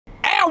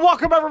and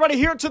welcome everybody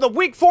here to the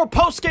Week 4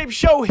 post-game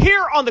show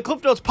here on the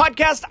Cliff Notes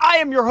Podcast. I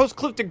am your host,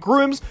 Clifton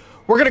Grooms.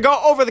 We're going to go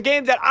over the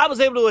game that I was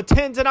able to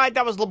attend tonight.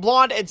 That was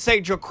LeBlond and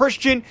St. Joe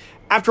Christian.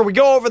 After we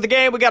go over the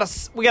game, we got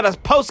a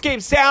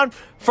post-game sound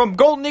from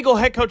Golden Eagle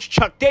head coach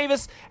Chuck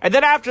Davis. And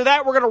then after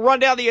that, we're going to run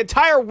down the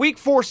entire Week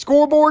 4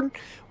 scoreboard.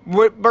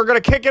 We're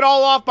going to kick it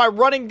all off by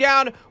running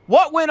down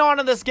what went on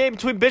in this game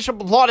between Bishop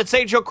LeBlond and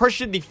St. Joe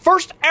Christian, the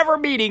first ever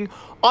meeting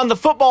on the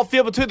football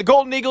field between the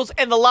Golden Eagles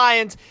and the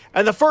Lions.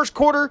 In the first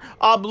quarter,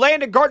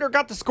 Landon Gardner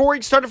got the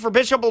scoring, started for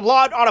Bishop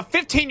LeBlond on a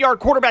 15-yard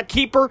quarterback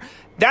keeper.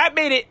 That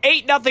made it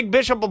 8-0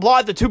 Bishop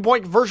LeBlond. The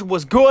two-point conversion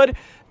was good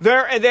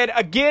there. And then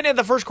again in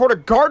the first quarter,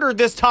 Gardner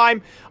this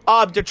time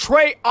to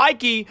Trey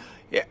Ike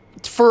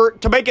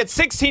to make it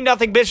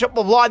 16-0 Bishop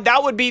LeBlond.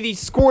 That would be the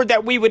score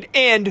that we would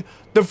end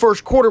the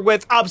first quarter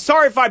with. I'm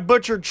sorry if I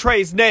butchered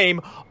Trey's name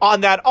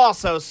on that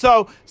also.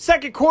 So,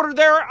 second quarter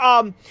there,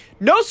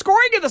 no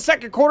scoring in the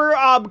second quarter.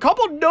 A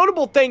couple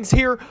notable things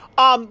here.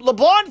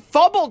 LeBlond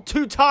fumbled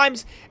 2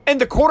 times in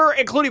the quarter,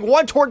 including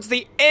one towards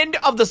the end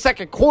of the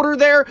second quarter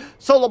there.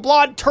 So,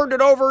 LeBlond turned it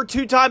over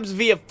 2 times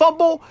via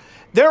fumble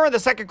there in the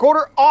second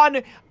quarter.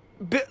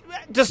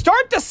 To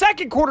start the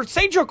second quarter,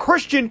 St. Joe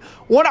Christian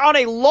went on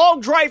a long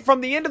drive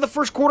from the end of the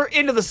first quarter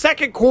into the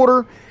second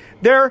quarter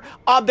there.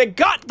 They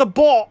got the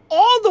ball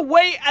all the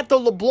way at the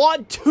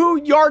LeBlond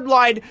 2-yard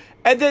line,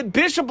 and then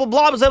Bishop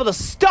LeBlond was able to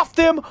stuff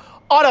them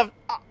on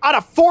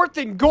a 4th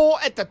and goal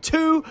at the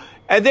 2.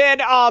 And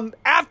then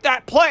after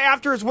that play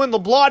after is when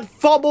LeBlond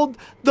fumbled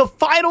the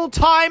final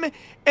time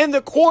in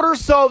the quarter,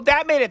 so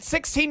that made it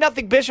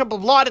 16-0 Bishop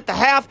LeBlond at the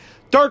half.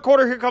 Third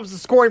quarter, here comes the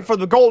scoring for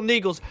the Golden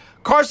Eagles.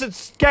 Carson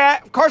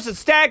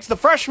Staggs, the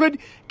freshman,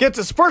 gets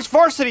his first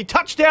varsity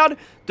touchdown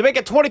to make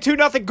it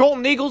 22-0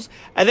 Golden Eagles.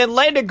 And then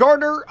Landon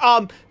Gardner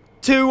let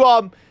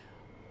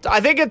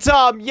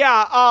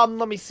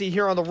me see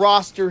here on the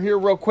roster here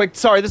real quick.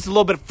 Sorry, this is a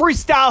little bit of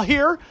freestyle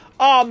here.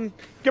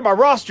 Get my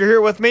roster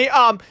here with me.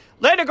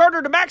 Landon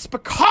Gardner to Max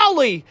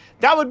Picali.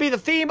 That would be the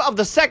theme of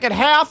the second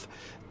half.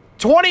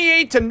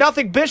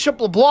 28-0 Bishop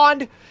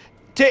LeBlond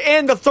to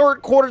end the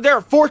third quarter there.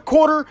 Fourth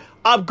quarter,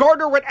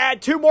 Gardner would add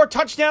 2 more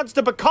touchdowns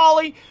to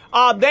Picali.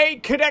 They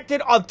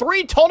connected on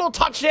 3 total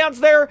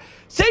touchdowns there.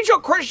 St. Joe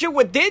Christian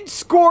would then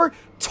score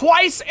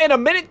twice in a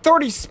minute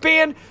 30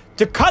 span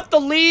to cut the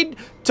lead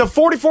to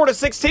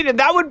 44-16, and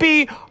that would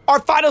be our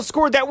final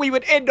score that we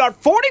would end on.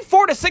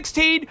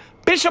 44-16,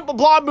 Bishop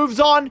LeBlond moves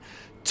on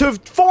to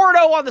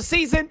 4-0 on the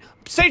season.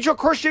 St. Joe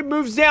Christian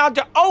moves down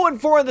to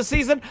 0-4 in the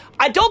season.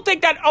 I don't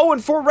think that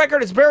 0-4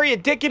 record is very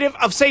indicative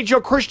of St.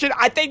 Joe Christian.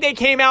 I think they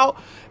came out,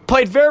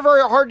 played very,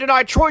 very hard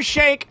tonight. Troy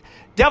Shank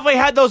definitely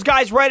had those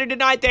guys ready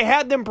tonight. They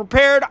had them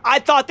prepared. I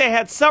thought they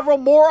had several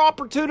more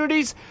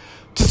opportunities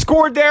to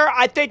score there.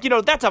 I think,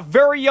 that's a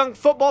very young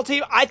football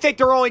team. I think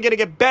they're only going to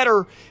get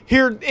better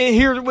here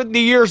with the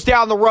years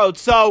down the road.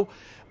 So,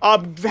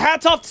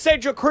 hats off to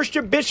St. Joe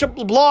Christian. Bishop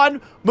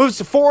LeBlond moves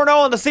to 4-0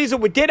 on the season.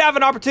 We did have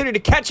an opportunity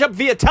to catch up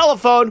via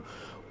telephone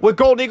with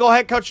Golden Eagle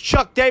head coach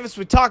Chuck Davis.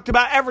 We talked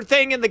about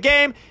everything in the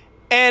game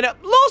and a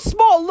little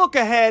small look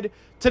ahead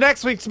to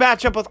next week's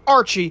matchup with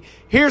Archie.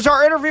 Here's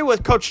our interview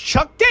with Coach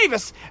Chuck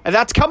Davis, and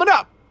that's coming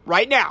up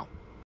right now.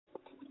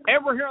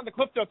 And we're here on the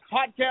Cliff Notes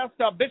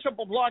Podcast. Bishop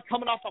LeBlond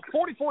coming off a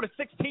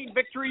 44-16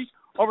 victory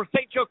over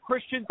St. Joe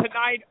Christian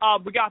tonight.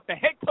 We got the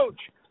head coach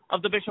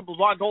of the Bishop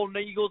LeBlond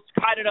Golden Eagles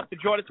kind enough to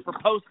join us for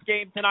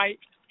post-game tonight.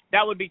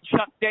 That would be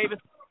Chuck Davis.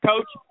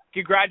 Coach,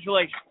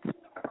 congratulations.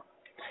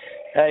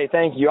 Hey,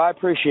 thank you. I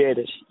appreciate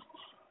it.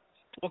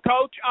 Well,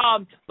 Coach,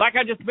 like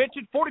I just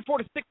mentioned,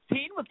 44-16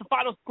 was the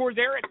final score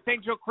there at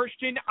St. Joe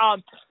Christian.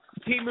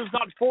 The team moves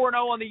on 4-0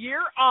 on the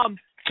year.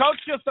 Coach,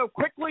 just so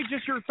quickly,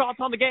 just your thoughts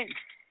on the game.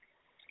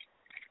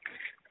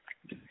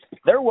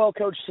 They're a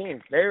well-coached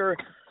team. Their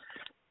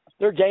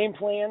game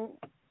plan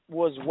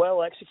was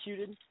well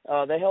executed.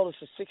 They held us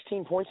to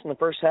 16 points in the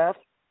first half,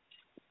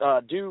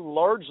 due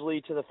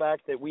largely to the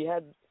fact that we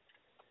had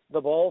the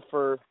ball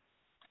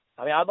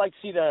I'd like to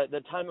see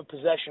the time of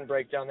possession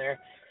breakdown there.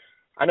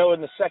 I know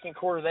in the second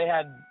quarter they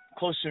had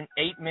close to an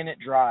 8-minute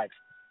drive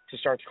to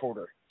start the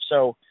quarter.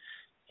 So,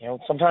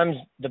 sometimes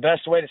the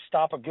best way to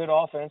stop a good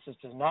offense is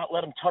to not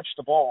let them touch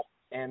the ball,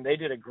 and they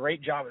did a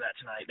great job of that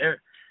tonight.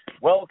 They're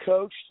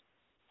well-coached,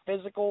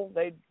 physical.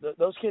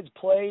 Those kids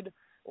played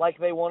like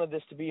they wanted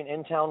this to be an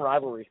in-town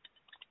rivalry.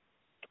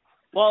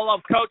 Well,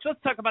 Coach,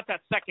 let's talk about that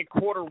second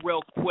quarter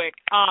real quick.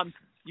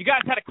 You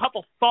guys had a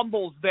couple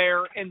fumbles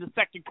there in the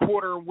second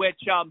quarter, which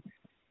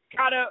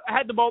kind of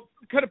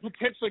could have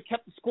potentially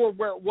kept the score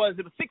where it was.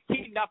 It was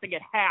 16-0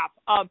 at half.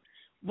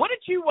 What did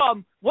you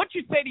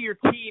say to your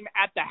team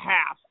at the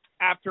half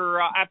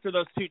after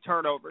those 2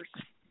 turnovers?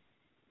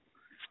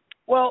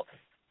 Well,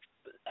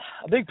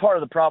 a big part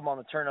of the problem on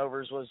the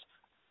turnovers was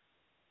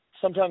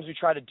sometimes we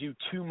try to do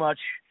too much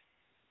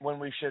when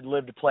we should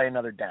live to play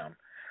another down.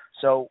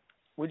 So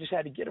we just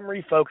had to get them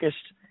refocused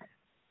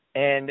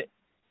and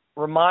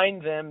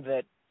remind them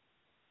that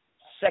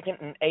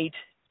 2nd and 8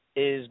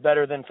 is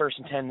better than 1st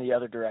and 10 the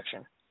other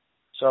direction.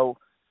 So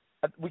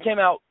we came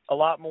out a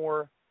lot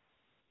more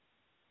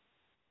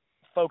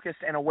focused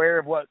and aware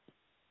of what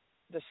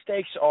the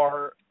stakes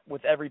are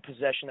with every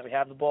possession that we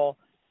have the ball,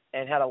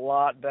 and had a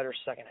lot better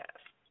second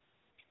half.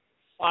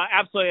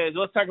 Absolutely.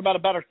 Let's talk about a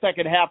better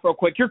second half real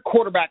quick. Your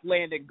quarterback,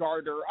 Landon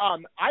Gardner,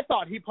 I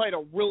thought he played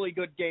a really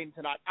good game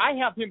tonight. I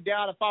have him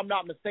down, if I'm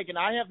not mistaken,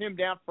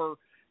 for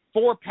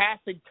 4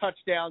 passing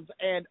touchdowns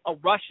and a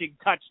rushing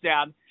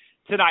touchdown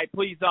tonight.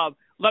 Please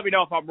let me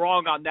know if I'm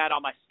wrong on that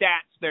on my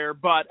stats there.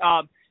 But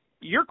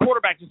your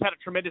quarterback just had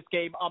a tremendous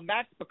game.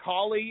 Max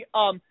Bacali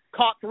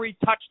caught 3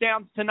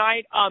 touchdowns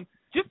tonight.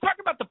 Just talk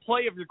about the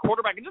play of your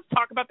quarterback and just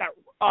talk about that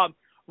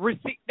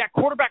that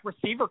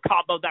quarterback-receiver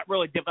combo that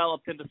really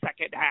developed in the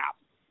second half.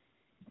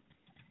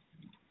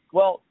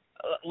 Well,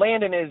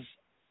 Landon is,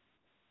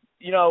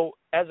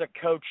 as a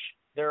coach,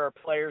 there are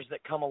players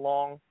that come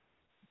along.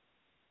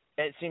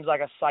 It seems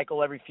like a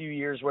cycle every few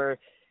years where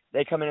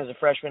they come in as a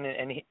freshman,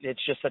 and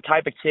it's just the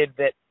type of kid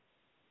that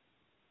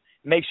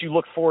makes you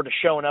look forward to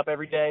showing up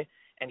every day,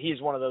 and he's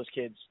one of those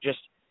kids. Just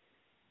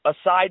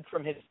aside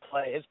from his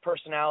play, his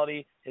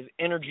personality, his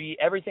energy,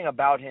 everything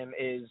about him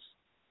is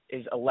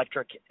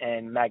electric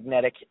and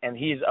magnetic, and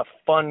he's a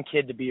fun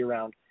kid to be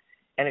around,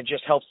 and it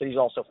just helps that he's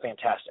also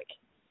fantastic.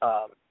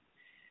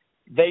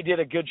 They did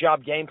a good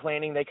job game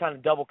planning. They kind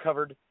of double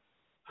covered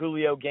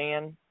Julio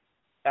Gann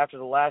after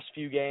the last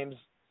few games,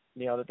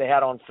 that they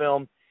had on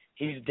film.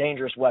 He's a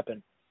dangerous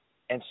weapon.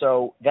 And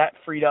so that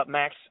freed up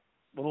Max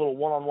with a little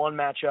one-on-one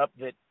matchup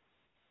that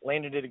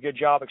Landon did a good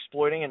job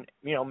exploiting. And,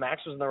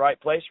 Max was in the right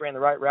place, ran the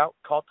right route,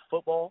 caught the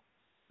football,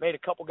 made a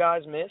couple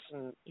guys miss,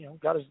 and,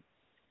 got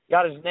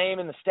his name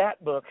in the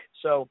stat book.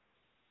 So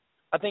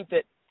I think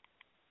that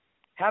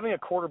having a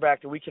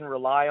quarterback that we can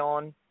rely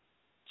on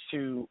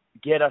to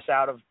get us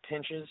out of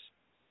pinches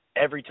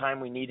every time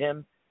we need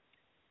him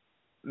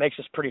makes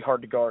us pretty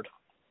hard to guard.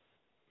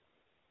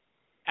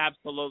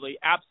 Absolutely.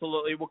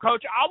 Well,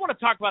 Coach, I want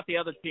to talk about the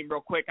other team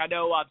real quick. I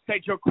know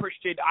St. Joe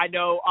Christian, I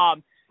know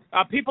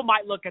people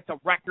might look at the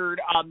record.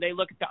 They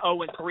look at the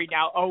 0-3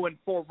 now,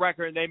 0-4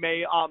 record, and they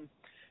may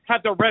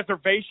have their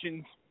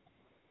reservations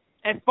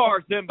as far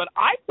as them. But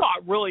I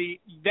thought really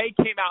they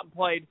came out and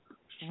played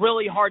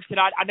really hard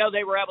tonight. I know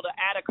they were able to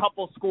add a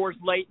couple scores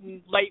late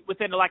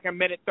within like a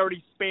minute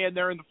 30 span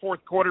there in the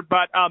fourth quarter.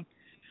 But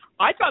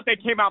I thought they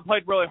came out and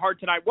played really hard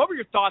tonight. What were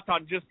your thoughts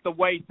on just the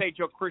way St.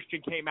 Joe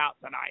Christian came out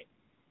tonight?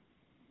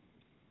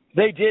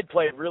 They did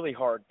play really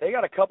hard. They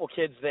got a couple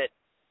kids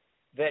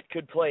that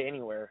could play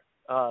anywhere.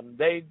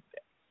 They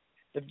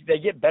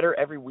get better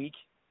every week,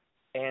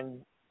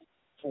 and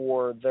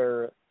for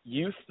their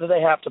youth that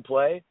they have to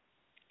play,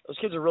 those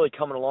kids are really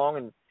coming along,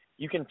 and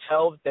you can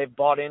tell that they've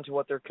bought into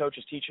what their coach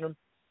is teaching them.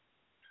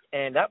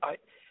 And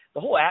the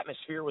whole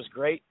atmosphere was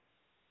great.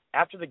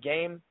 After the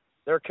game,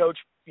 their coach,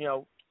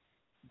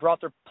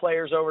 brought their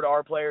players over to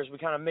our players. We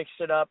kind of mixed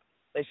it up.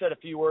 They said a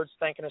few words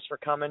thanking us for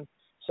coming,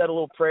 said a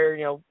little prayer,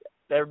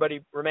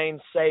 everybody remained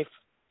safe.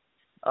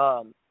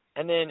 And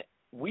then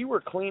we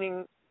were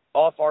cleaning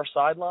off our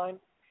sideline,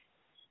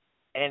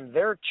 and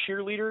their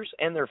cheerleaders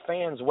and their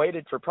fans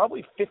waited for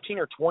probably 15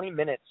 or 20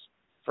 minutes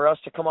for us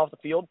to come off the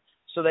field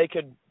so they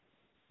could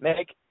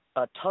make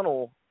a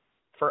tunnel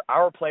for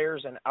our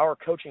players and our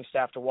coaching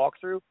staff to walk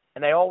through.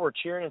 And they all were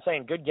cheering and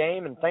saying, good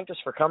game, and thanked us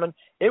for coming.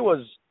 It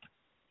was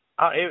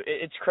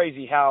it's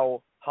crazy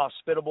how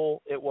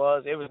hospitable it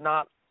was. It was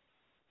not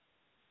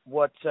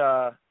what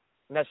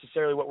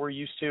necessarily what we're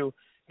used to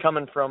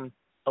coming from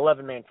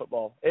 11-man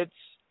football. I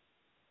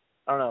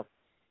don't know.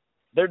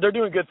 They're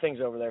doing good things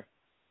over there.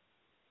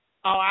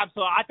 Oh,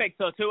 absolutely. I think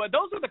so, too. And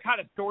those are the kind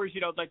of stories,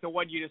 like the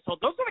one you just told.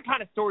 Those are the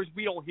kind of stories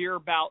we don't hear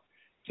about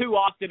too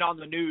often on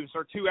the news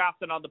or too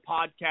often on the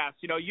podcast.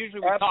 Usually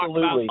we talk a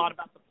lot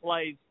about the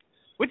plays.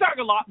 We talk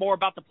a lot more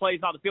about the plays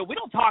on the field. We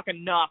don't talk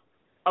enough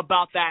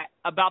about that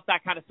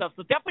kind of stuff.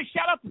 So definitely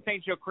shout out to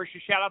St. Joe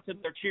Christian. Shout out to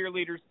their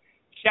cheerleaders.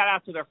 Shout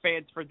out to their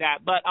fans for that.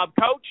 But,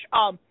 Coach,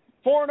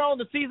 4-0 in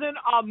the season,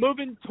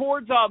 moving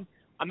towards a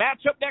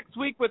matchup next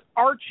week with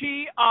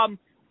Archie.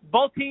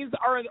 Both teams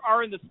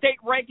are in the state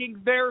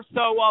rankings there.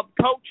 So,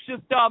 Coach,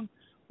 just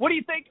what do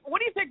you think? What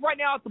do you think right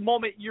now at the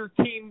moment your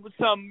team,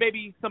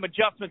 maybe some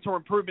adjustments or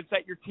improvements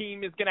that your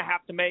team is going to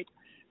have to make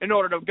in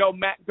order to go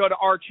to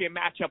Archie and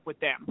match up with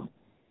them?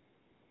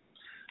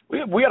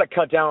 We got to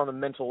cut down on the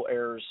mental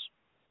errors.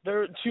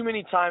 There are too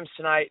many times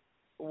tonight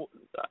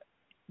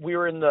we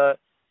were in the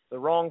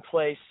wrong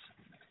place,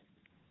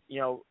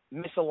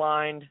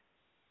 misaligned,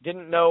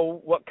 didn't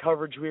know what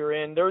coverage we were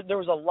in. There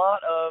was a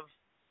lot of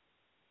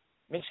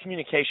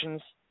miscommunications,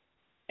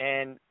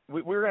 and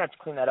we're going to have to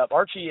clean that up.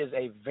 Archie is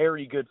a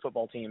very good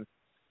football team.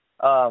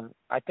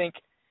 I think,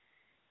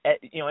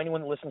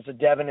 anyone that listens to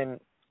Devin and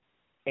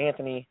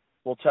Anthony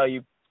will tell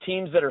you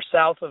teams that are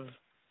south of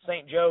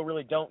St. Joe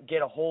really don't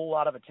get a whole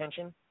lot of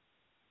attention.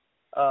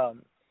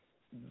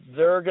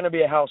 They're going to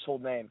be a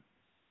household name.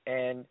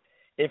 And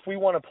if we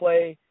want to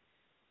play,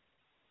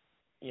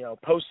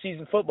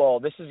 postseason football,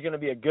 this is going to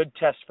be a good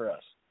test for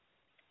us.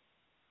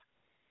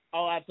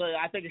 Oh, absolutely.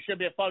 I think it should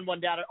be a fun one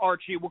down at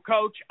Archie. Well,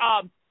 Coach,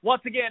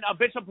 Once again,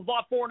 Bishop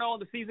LeBlanc 4-0 on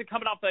the season,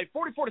 coming off a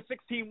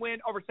 44-16 win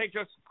over St.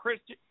 Joseph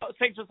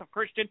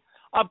Christian.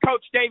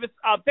 Coach Davis,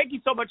 thank you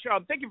so much.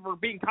 Thank you for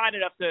being kind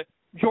enough to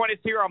join us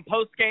here on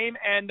postgame,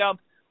 and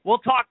we'll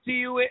talk to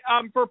you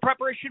for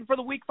preparation for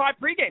the Week 5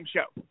 pregame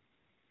show.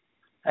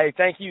 Hey,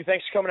 thank you.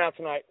 Thanks for coming out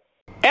tonight.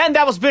 And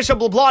that was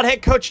Bishop LeBlanc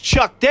head coach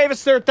Chuck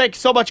Davis there. Thank you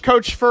so much,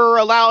 Coach, for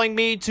allowing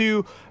me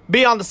to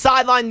be on the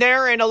sideline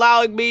there and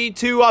allowing me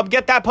to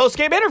get that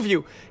post-game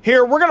interview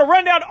here. We're going to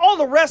run down all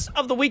the rest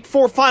of the Week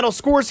 4 final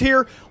scores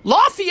here.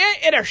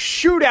 Lafayette in a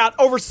shootout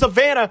over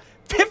Savannah.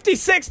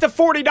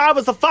 56-49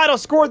 was the final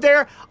score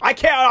there. I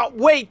cannot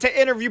wait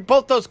to interview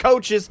both those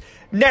coaches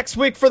next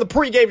week for the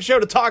pregame show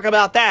to talk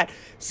about that.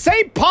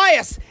 St.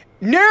 Pius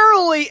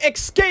narrowly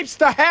escapes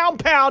the Hound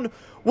Pound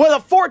with a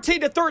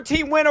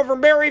 14-13 win over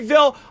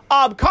Maryville.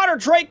 Connor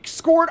Drake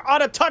scored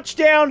on a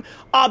touchdown.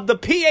 The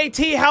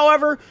PAT,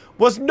 however,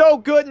 was no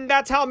good, and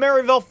that's how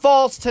Maryville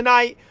falls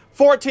tonight.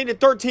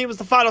 14-13 was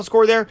the final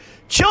score there.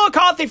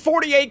 Chillicothe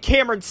 48,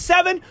 Cameron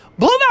 7.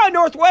 Blue Valley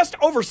Northwest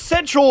over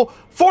Central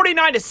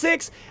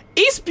 49-6.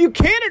 East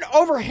Buchanan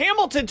over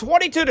Hamilton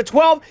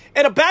 22-12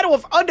 in a battle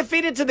of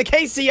undefeateds in the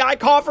KCI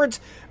Conference.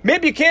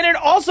 Mid Buchanan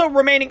also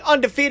remaining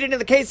undefeated in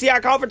the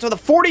KCI Conference with a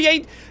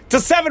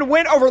 48-7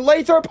 win over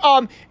Lathrop.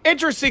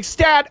 Interesting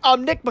stat,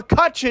 Nick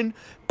McCutcheon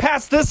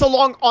passed this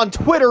along on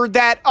Twitter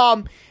that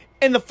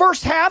in the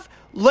first half,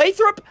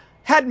 Lathrop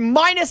had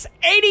minus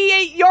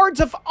 88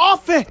 yards of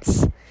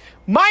offense.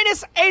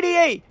 Minus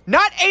 88,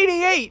 not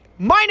 88,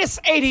 minus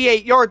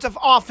 88 yards of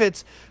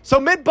offense. So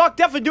Mid-Buck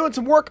definitely doing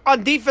some work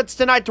on defense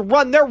tonight to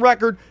run their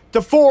record to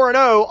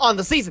 4-0 on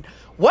the season.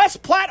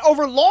 West Platte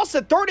over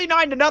Lawson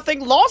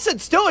 39-0. Lawson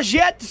still has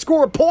yet to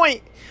score a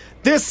point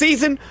this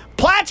season.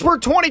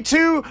 Plattsburgh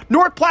 22,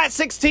 North Platte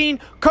 16.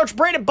 Coach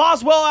Brandon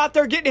Boswell out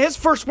there getting his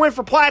first win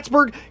for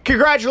Plattsburgh.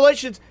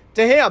 Congratulations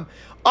to him.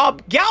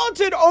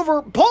 Gallatin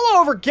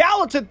over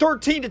Gallatin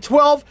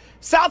 13-12.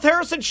 South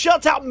Harrison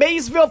shuts out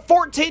Maysville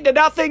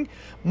 14-0.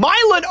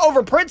 Milan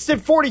over Princeton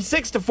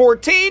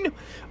 46-14.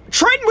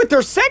 Trenton with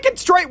their second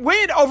straight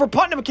win over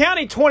Putnam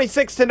County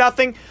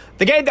 26-0.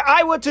 The game that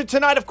I went to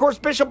tonight, of course,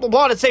 Bishop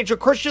LeBlanc and St. Joe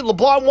Christian.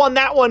 LeBlanc won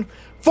that one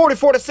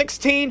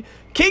 44-16.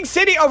 King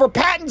City over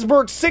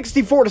Pattonsburg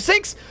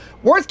 64-6.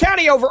 Worth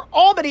County over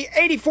Albany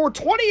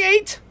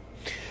 84-28.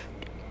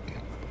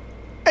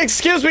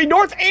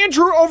 North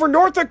Andrew over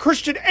Northwood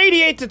Christian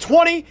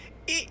 88-20.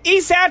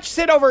 East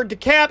Atchison over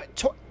DeKalb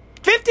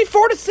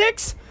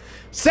 54-6.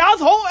 South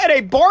Holt at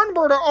a barn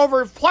burner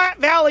over Platte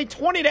Valley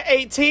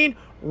 20-18.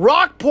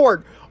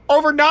 Rockport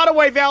over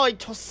Nottoway Valley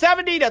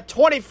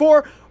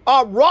 70-24.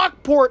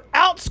 Rockport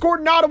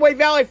outscored Nottoway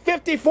Valley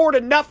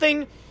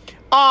 54-0.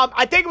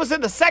 I think it was in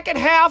the second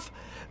half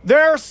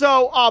there.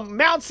 So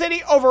Mount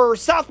City over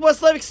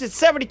Southwest Livingston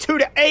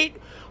 72-8.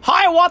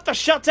 Hiawatha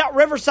shuts out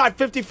Riverside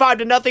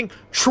 55-0.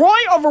 Troy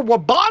over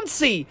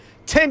Waubonsee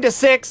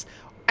 10-6.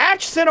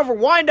 Atchison over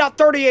Wyandotte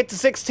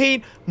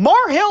 38-16.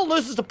 Mar Hill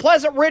loses to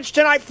Pleasant Ridge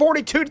tonight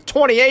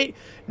 42-28.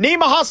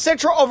 Nemaha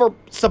Central over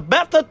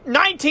Sabetha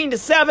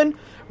 19-7.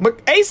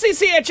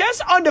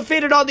 ACCHS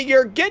undefeated on the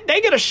year.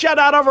 They get a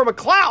shutout over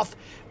McLouth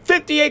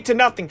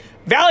 58-0.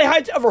 Valley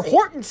Heights over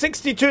Horton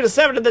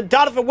 62-7. And then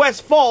Donovan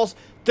West falls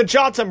to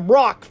Johnson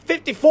Rock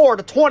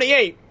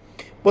 54-28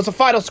 was the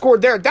final score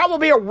there. That will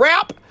be a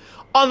wrap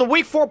on the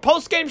Week 4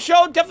 postgame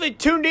show. Definitely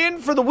tuned in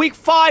for the Week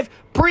 5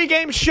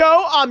 pregame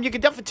show. You can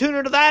definitely tune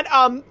into that.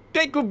 I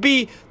think it will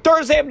be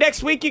Thursday of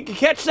next week. You can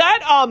catch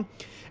that.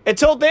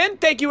 Until then,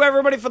 thank you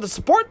everybody for the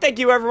support. Thank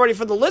you everybody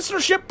for the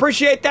listenership.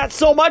 Appreciate that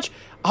so much.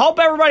 I hope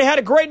everybody had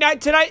a great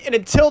night tonight. And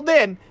until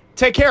then,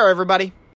 take care, everybody.